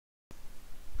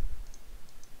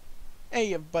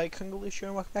Hey everybody, Kungalusha,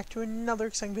 and welcome back to another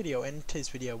exciting video. And in today's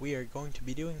video, we are going to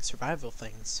be doing survival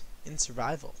things in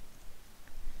survival.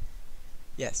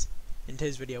 Yes, in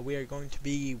today's video, we are going to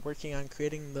be working on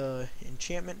creating the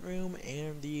enchantment room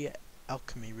and the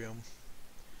alchemy room.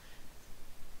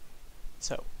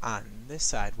 So, on this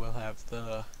side, we'll have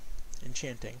the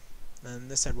enchanting, and on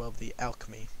this side, we'll have the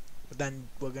alchemy. But then,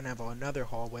 we're going to have another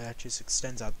hallway that just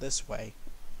extends out this way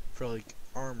for, like,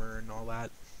 armor and all that.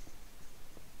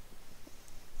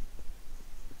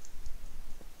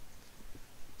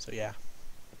 So, yeah.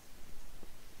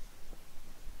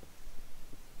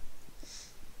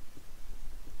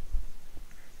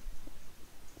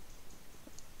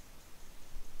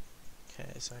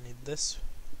 Okay, so I need this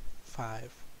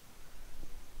 5.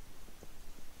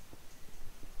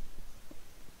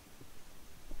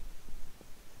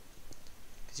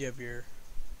 Because you have your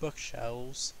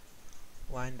bookshelves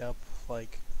lined up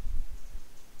like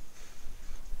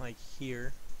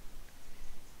here.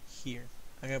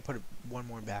 I'm gonna put one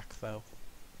more back though.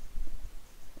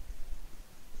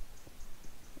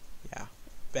 Yeah,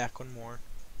 back one more.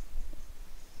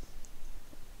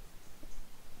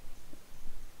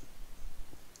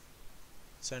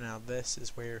 So now this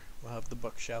is where we'll have the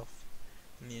bookshelf,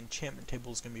 and the enchantment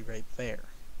table is gonna be right there.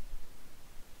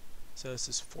 So this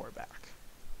is 4 back.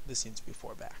 This needs to be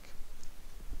 4 back.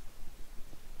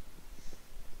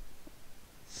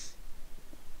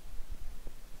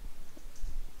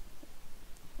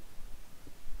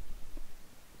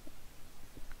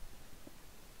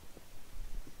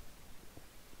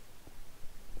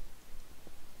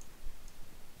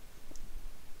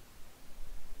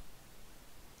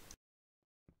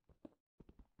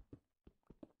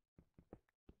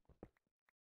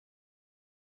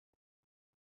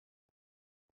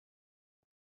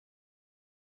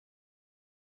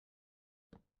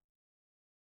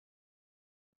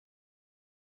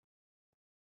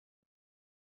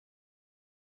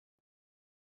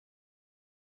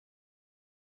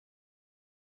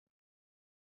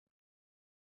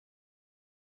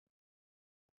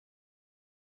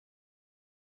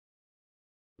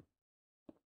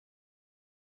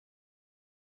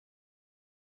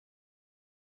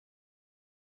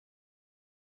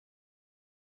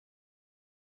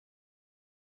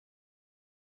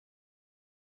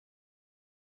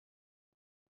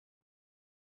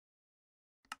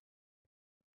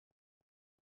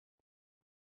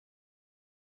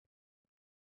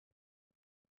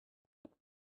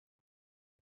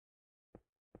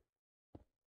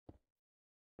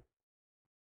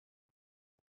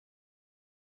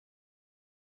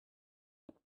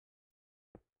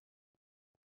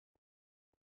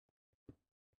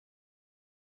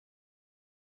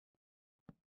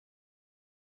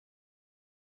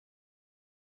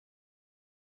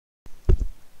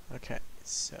 Okay,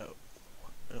 so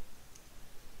let's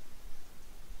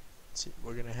see,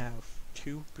 we're gonna have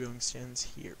 2 brewing stands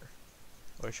here.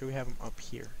 Or should we have them up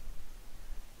here?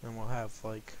 And we'll have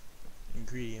like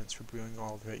ingredients for brewing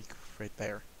all right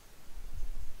there.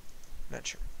 Not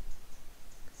sure.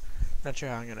 Not sure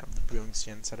how I'm gonna have the brewing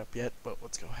stand set up yet, but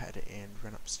let's go ahead and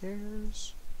run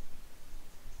upstairs.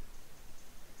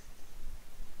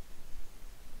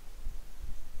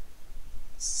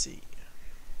 Let's see.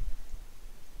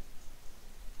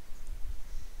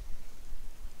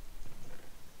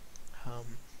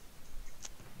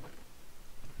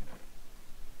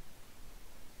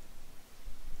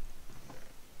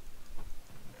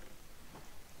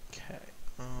 Okay,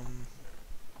 I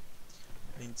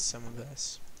need some of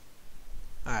this.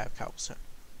 I have cobblestone.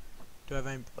 Do I have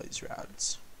any blaze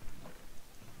rods?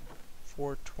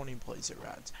 420 blaze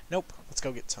rods. Nope, let's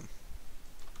go get some.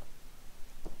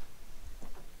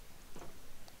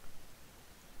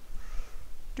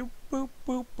 Doop boop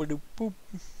boop boop boop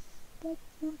boop boop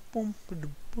boop boop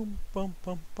boop bum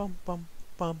bum bum bum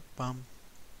bum bum.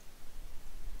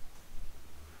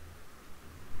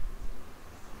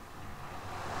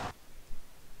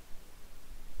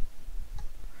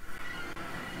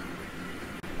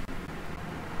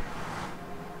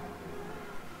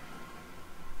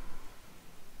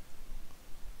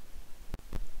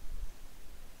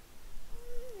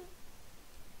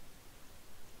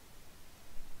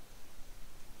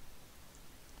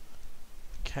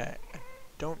 Okay,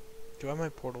 do I have my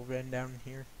portal ran down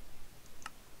here?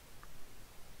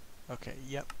 Okay,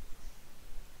 yep.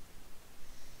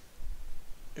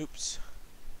 Oops.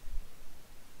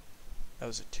 That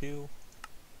was a 2.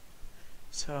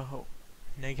 So,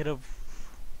 negative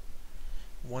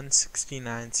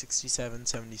 169, 67,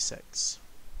 76.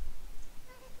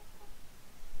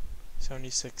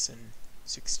 76 and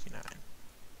 69.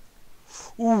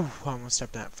 Ooh, I almost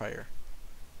stepped in that fire.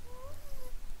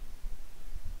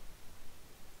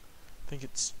 think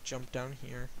it's jumped down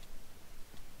here.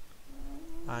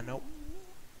 Nope.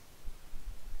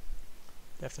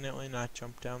 Definitely not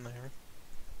jump down there.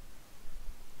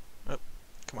 Oh,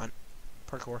 come on.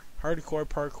 Parkour. Hardcore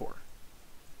parkour.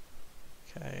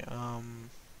 Okay,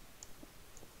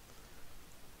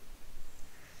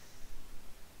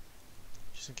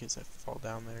 just in case I fall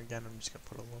down there again, I'm just gonna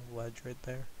put a little ledge right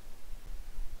there.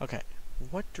 Okay,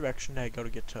 what direction did I go to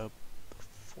get to the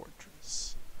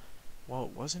fortress? Well,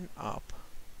 it wasn't up,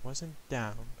 wasn't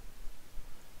down.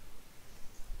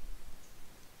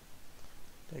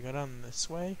 Did I go down this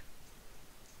way?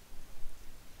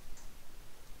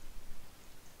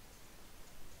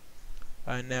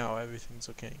 Now everything's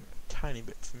looking a tiny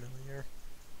bit familiar.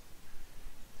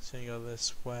 So you go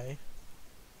this way.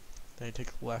 Then you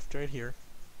take a left right here.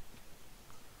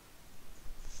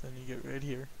 Then you get right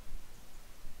here.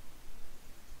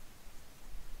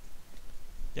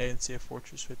 Yeah, you can see a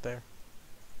fortress right there.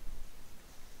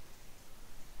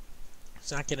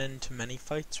 Let's not get into many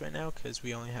fights right now because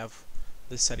we only have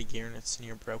this set of gear and it's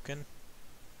near broken.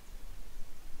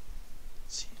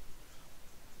 Let's see.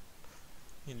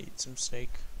 You need some steak.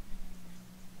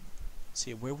 Let's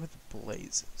see, where were the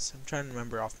blazes? I'm trying to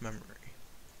remember off memory.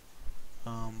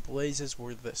 Blazes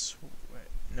were this way.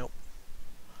 Nope.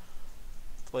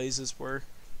 Blazes were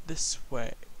this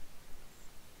way.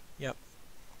 Yep.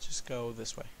 Just go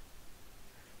this way.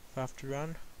 If I have to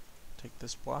run, take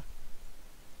this block.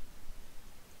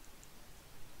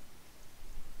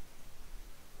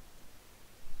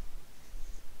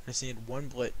 I just need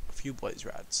a few blaze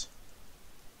rods.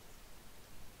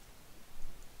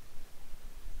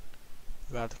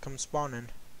 About to come spawning.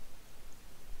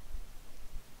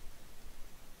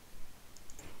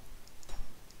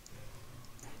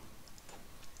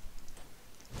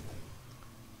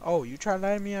 Oh, you trying to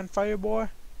light me on fire, boy?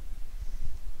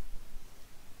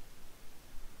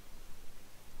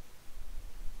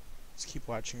 Just keep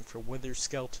watching for wither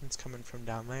skeletons coming from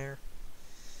down there.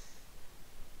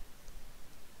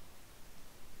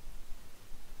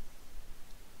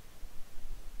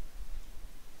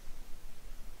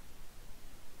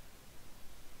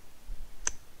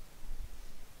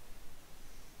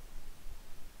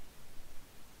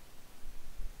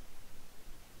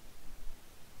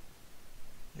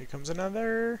 Here comes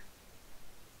another.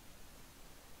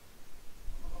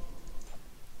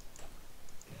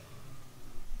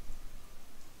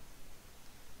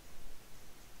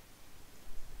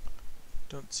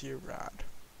 Don't see a rod.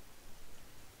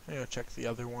 I'm gonna check the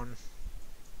other one.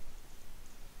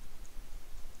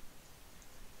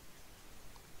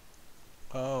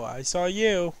 Oh, I saw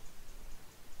you.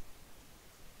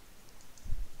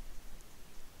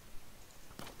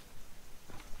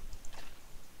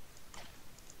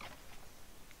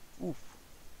 Oof.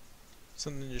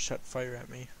 Something just shot fire at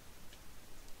me.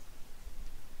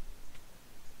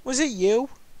 Was it you?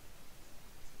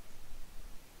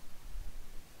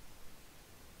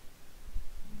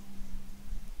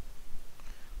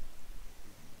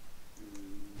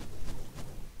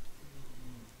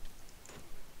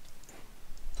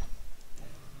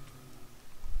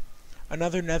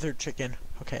 Another nether chicken.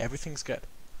 Okay, everything's good.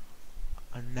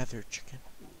 Another chicken.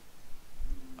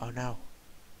 Oh no.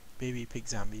 Baby pig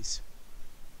zombies.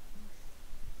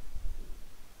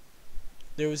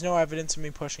 There was no evidence of me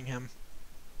pushing him.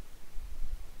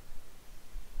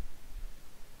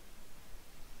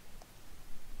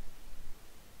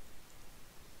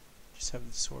 Just have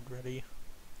the sword ready.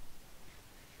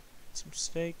 Some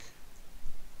steak.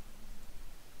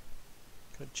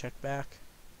 Good, check back.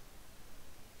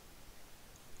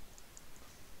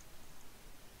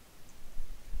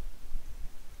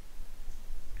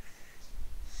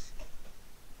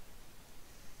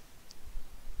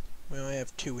 We only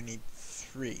have 2, we need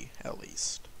 3 at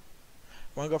least.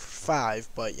 I want to go for 5,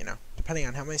 but you know, depending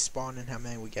on how many spawn and how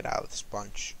many we get out of this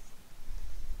bunch.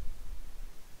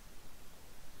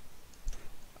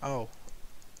 Oh.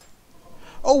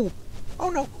 Oh! Oh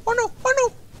no! Oh no! Oh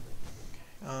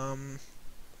no!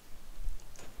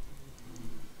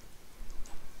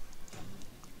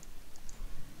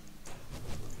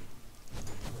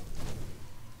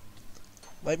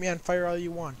 Light me on fire all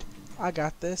you want. I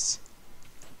got this.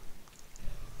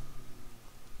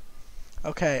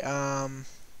 Okay,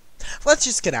 let's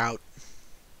just get out.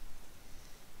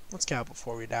 Let's get out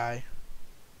before we die.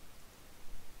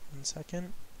 1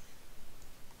 second.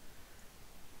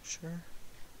 Sure.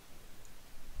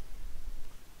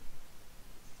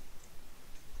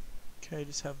 Okay,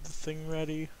 just have the thing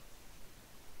ready.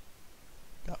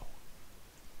 Go.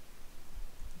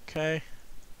 Okay.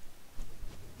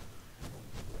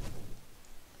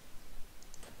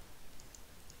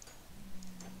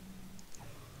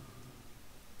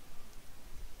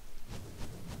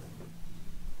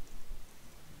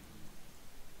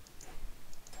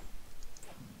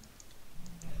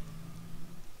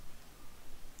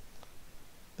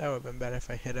 That would have been better if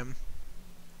I hit him.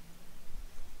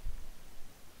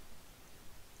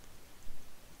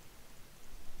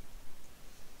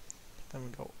 Then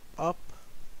we go up.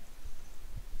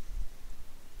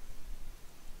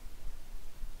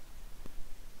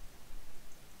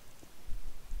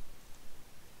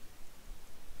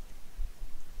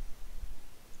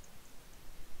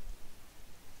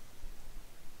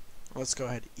 Let's go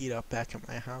ahead and eat up back at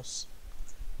my house.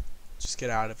 Just get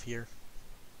out of here.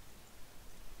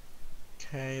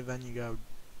 Okay, then you go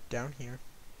down here.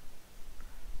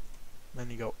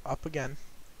 Then you go up again.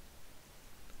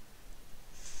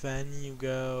 Then you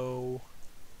go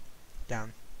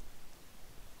down.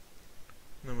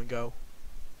 And then we go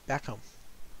back home.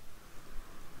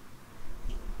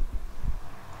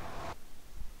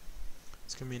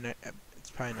 It's gonna be night.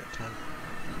 It's probably night time.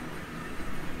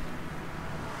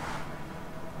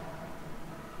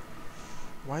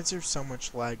 Why is there so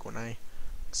much lag when I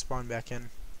spawn back in?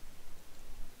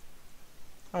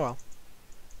 Oh well.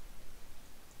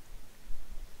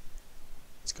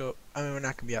 Let's go. I mean, we're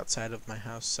not gonna be outside of my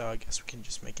house, so I guess we can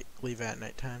just leave it at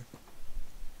nighttime.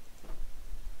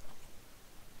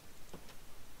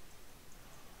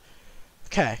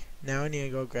 Okay, now I need to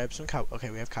go grab some okay,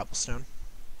 we have cobblestone.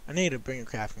 I need to bring a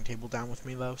crafting table down with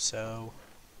me though, so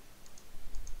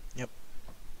yep.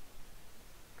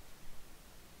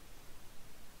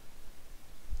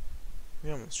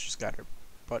 We almost just got our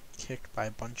butt kicked by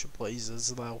a bunch of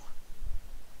blazes though.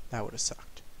 That would have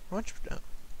sucked. How much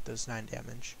does 9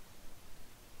 damage?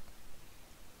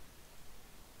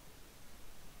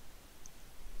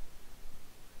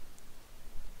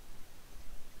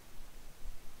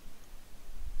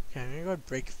 Okay, I'm gonna go ahead and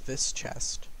break this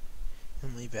chest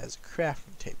and leave it as a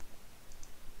crafting table.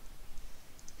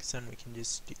 Because then we can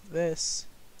just do this.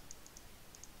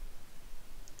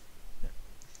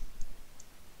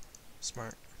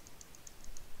 Smart.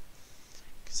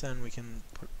 Because then we can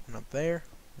put one up there,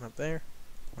 one up there,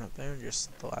 one up there, and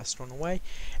just the last one away.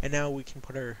 And now we can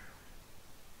put our...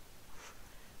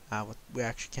 we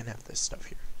actually can have this stuff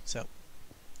here. So,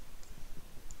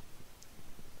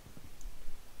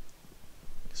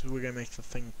 because we're going to make the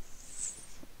thing...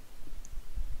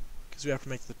 Because we have to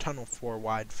make the tunnel 4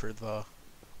 wide for the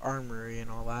armory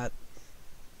and all that.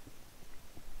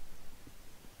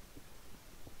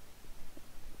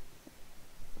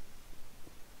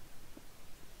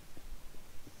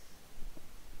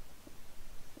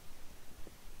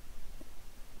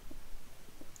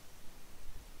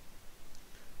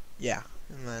 Yeah,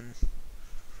 and then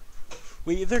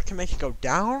we either can make it go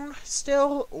down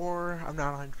still, or I'm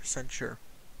not 100% sure.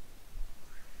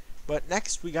 But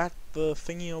next we got the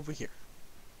thingy over here.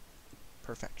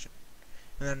 Perfection.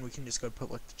 And then we can just go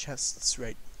put like the chests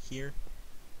right here.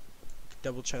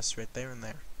 Double chests right there and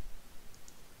there.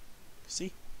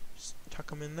 See? Just tuck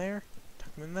them in there,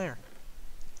 tuck them in there.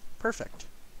 Perfect.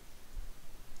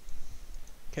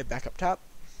 Okay, back up top.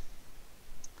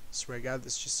 Swear to God,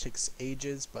 this just takes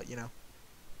ages, but you know,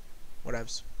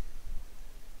 whatevs.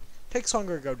 Takes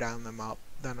longer to go down than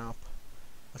up.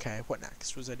 Okay, what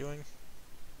next was I doing?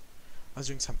 I was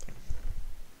doing something.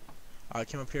 I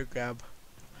came up here, grab.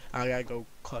 I gotta go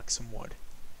collect some wood.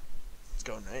 Let's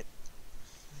go, Knight.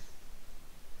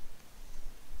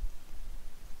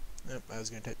 Yep, I was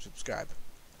gonna type subscribe.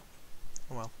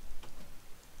 Oh well.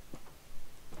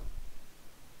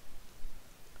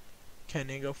 Okay,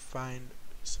 now go find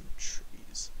some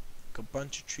trees. Like a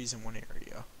bunch of trees in one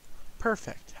area.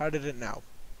 Perfect. How did it know?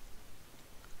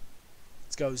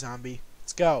 Let's go, zombie.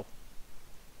 Let's go.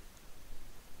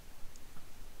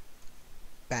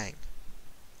 Bang.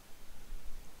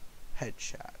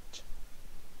 Headshot.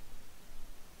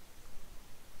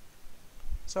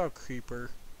 Saw a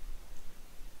creeper.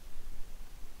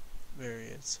 There he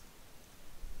is.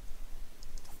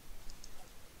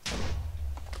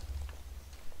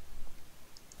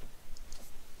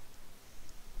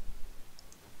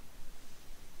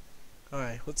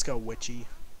 Alright, let's go, witchy.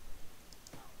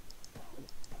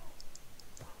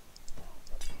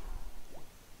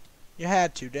 You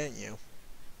had to, didn't you?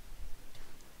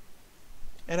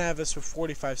 And I have this for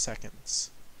 45 seconds.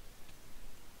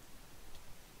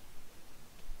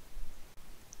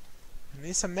 I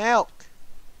need some milk.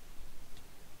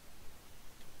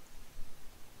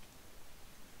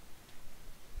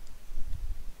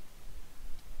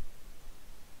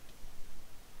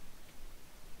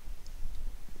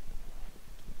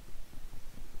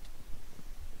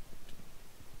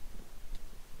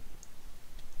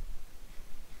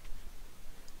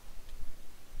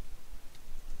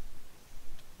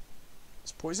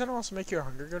 Does poison also make your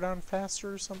hunger go down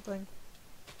faster or something?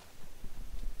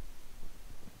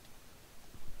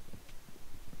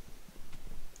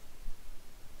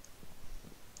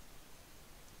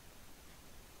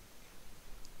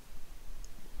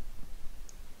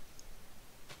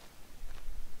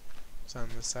 So on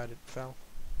this side it fell.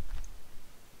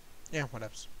 Yeah,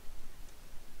 whatever.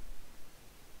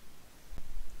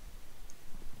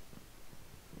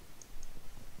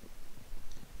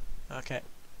 Okay,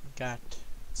 got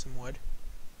some wood.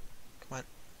 Come on.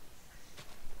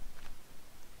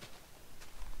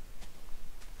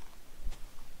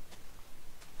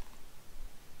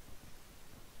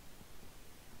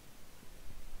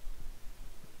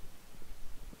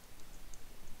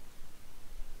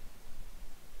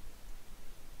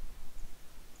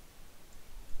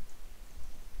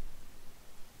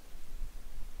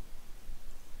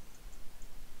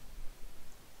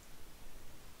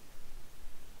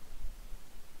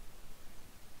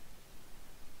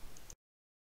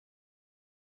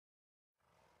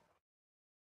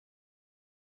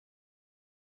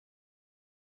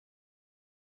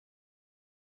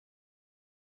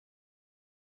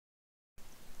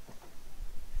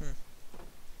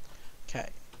 Okay,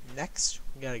 next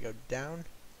we gotta go down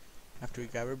after we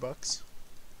grab our books.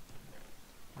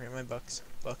 Where are my books?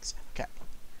 Books. Okay.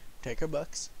 Take our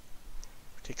books.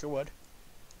 Take our wood.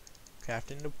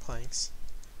 Craft into planks.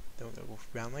 Then we'll go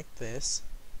around like this.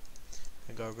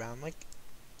 Then go around like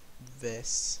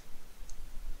this.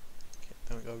 Okay,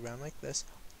 then we go around like this.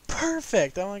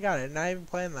 Perfect! Oh my god, I did not even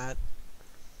plan that.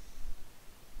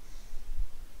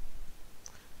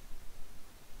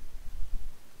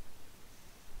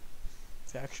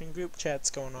 Faction group chat's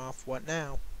going off. What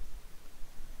now?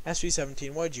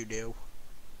 SV17, what'd you do?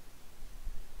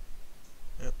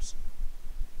 Oops.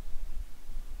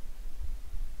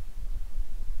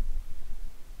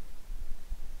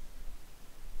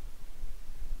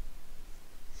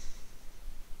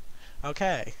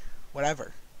 Okay,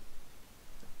 whatever.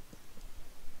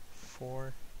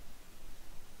 4.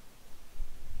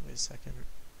 Wait a second.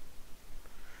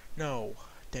 No,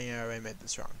 dang it, I already made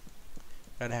this wrong.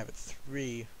 Gotta have it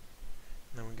 3. And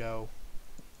then we go.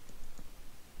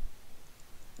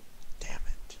 Damn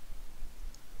it.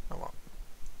 Oh well.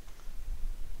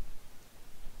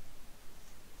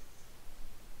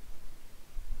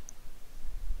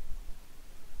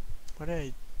 What did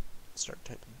I start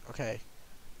typing? Okay.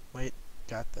 Wait,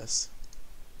 got this.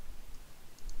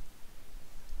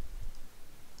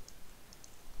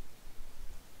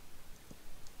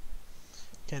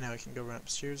 Okay, now I can go run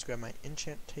upstairs, grab my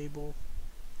enchant table,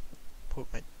 put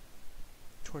my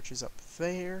torches up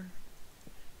there,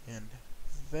 and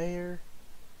there.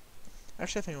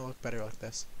 Actually, I think it'll look better like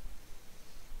this.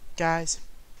 Guys,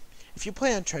 if you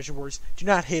play on Treasure Wars, do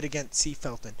not hate against C.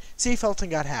 Felton. C. Felton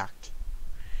got hacked.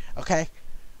 Okay?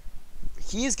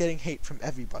 He is getting hate from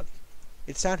everybody.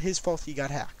 It's not his fault he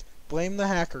got hacked. Blame the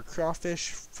hacker, Crawfish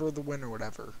for the win or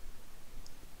whatever.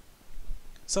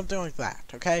 Something like that,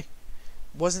 okay?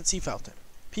 Wasn't C. Felton.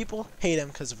 People hate him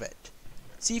because of it.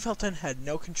 C. Felton had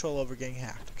no control over getting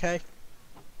hacked, okay?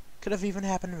 Could have even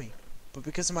happened to me. But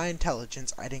because of my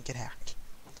intelligence, I didn't get hacked.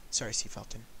 Sorry, C.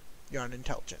 Felton. You're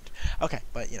unintelligent. Okay,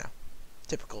 but, you know,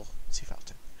 typical C.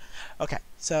 Felton. Okay,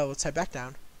 so let's head back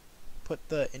down. Put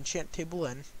the enchant table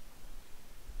in.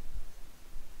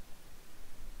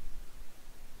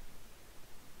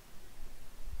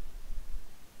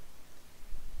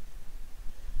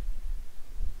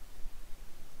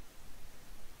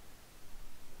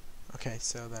 Okay,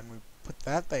 so then we put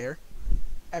that there.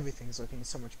 Everything's looking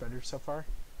so much better so far.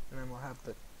 And then we'll have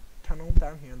the tunnel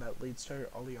down here that leads to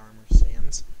all the armor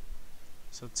stands.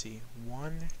 So let's see.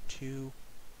 1, 2,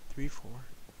 3, 4.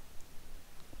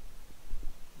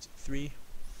 3,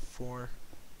 4,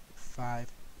 5,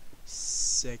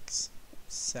 6,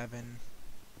 7,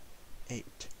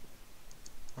 8.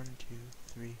 1, 2,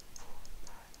 3, 4,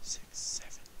 5, 6,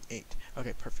 7, 8.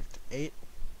 Okay, perfect. 8.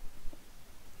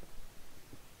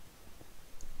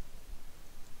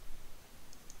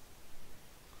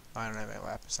 I don't have any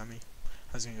lapis on me.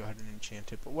 I was gonna go ahead and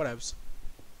enchant it, but whatevs.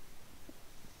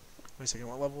 Wait a second,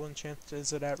 what level enchant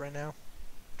is it at right now?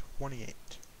 28.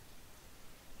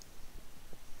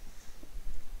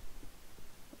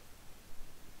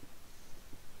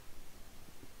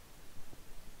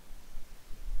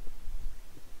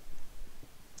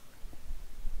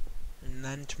 And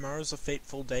then tomorrow's a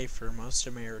fateful day for most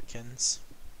Americans.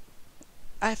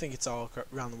 I think it's all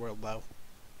around the world though.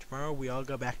 Tomorrow we all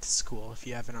go back to school if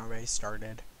you haven't already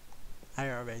started. I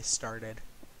already started.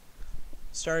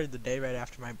 Started the day right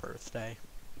after my birthday.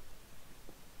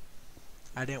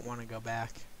 I didn't want to go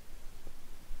back.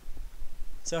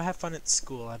 So have fun at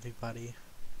school, everybody.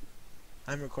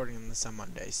 I'm recording this on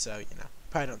Monday, so, you know,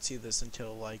 probably don't see this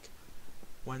until, like,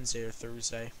 Wednesday or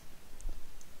Thursday.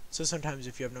 So sometimes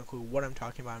if you have no clue what I'm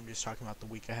talking about, I'm just talking about the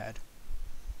week ahead.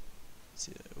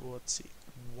 Let's see.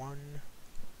 1...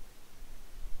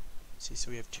 See,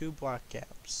 so we have 2 block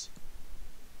gaps.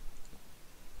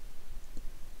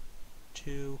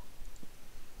 2,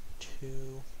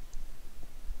 2.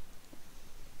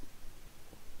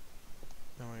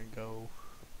 Now we're gonna go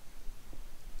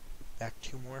back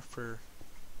 2 more for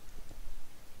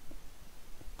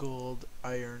gold,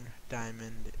 iron,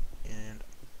 diamond, and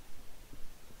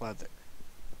leather.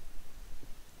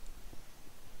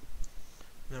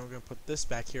 And then we're gonna put this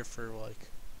back here for like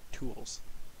tools.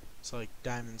 So like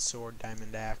diamond sword,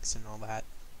 diamond axe, and all that.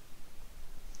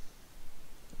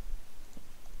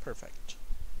 Perfect.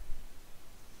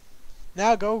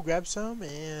 Now go grab some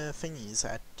thingies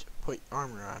that put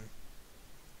armor on.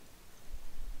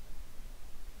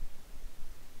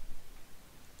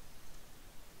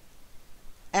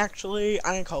 Actually,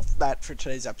 I'm gonna call that for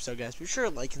today's episode, guys. Be sure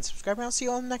to like and subscribe, and I'll see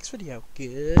you all in the next video.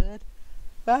 Goodbye.